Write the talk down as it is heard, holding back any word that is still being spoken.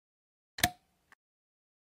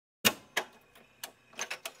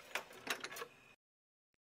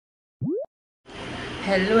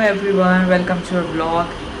Hello everyone, welcome to our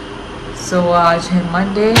blog. सो आज है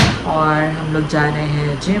Monday और हम लोग जा रहे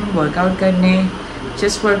हैं जिम वर्कआउट करने।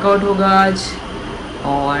 चेस्ट वर्कआउट होगा आज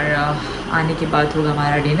और आने के बाद होगा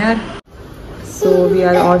हमारा dinner. So we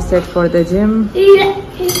are all set for the gym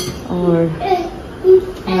और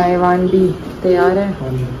नाइवान भी तैयार है।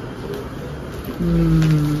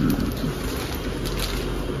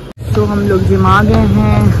 तो हम लोग जिम आ गए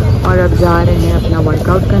हैं और अब जा रहे हैं अपना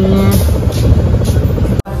वर्कआउट करने।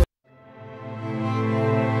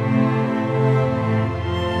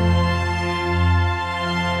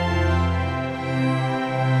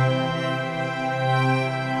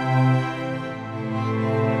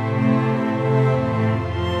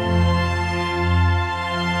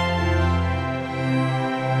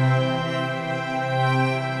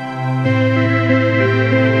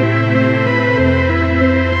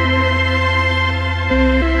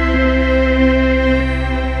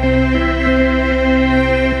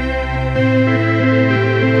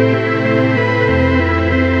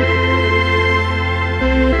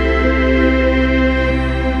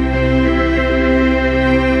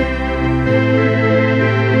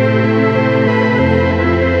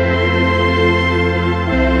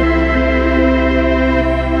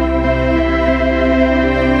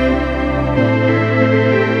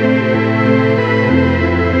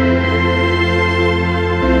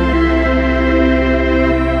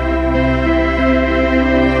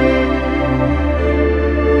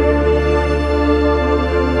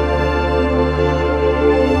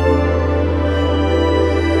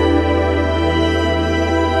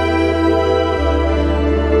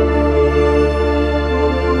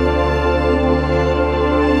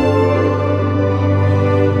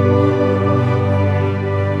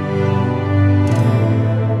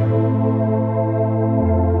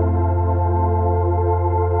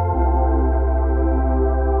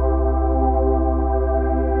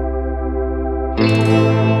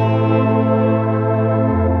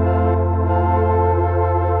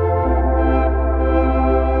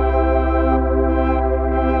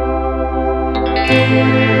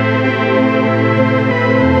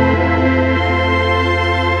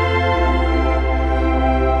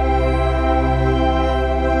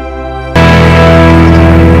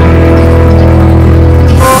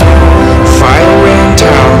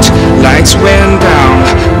 Lights went down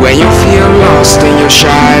when you feel lost in your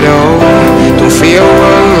shadow. Don't feel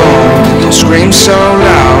alone, don't scream so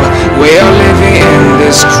loud. We are living in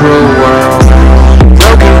this cruel world.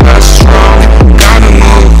 Broken but strong, gotta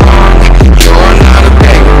move on. You're not a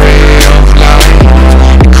bakery of life.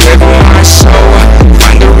 Clip my soul,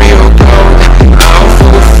 find the real gold. I'll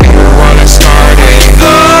fulfill what I started.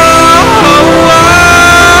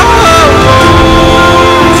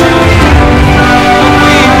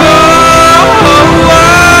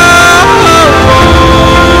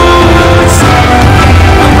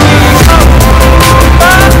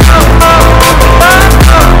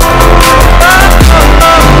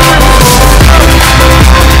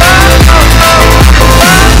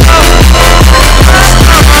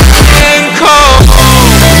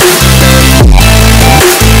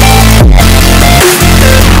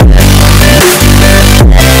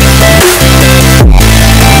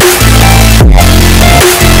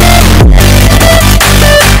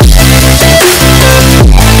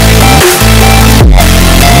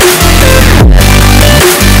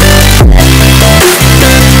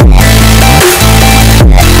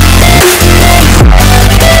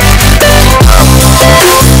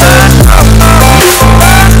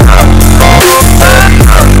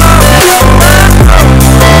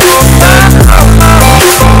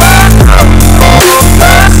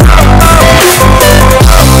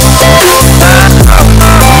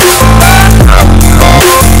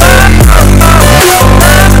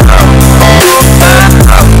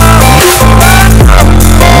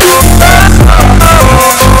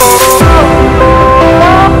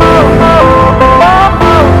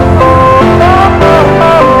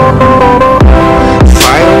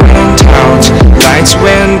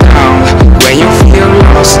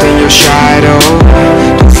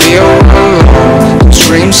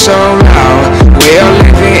 So loud, we are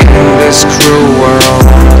living in this cruel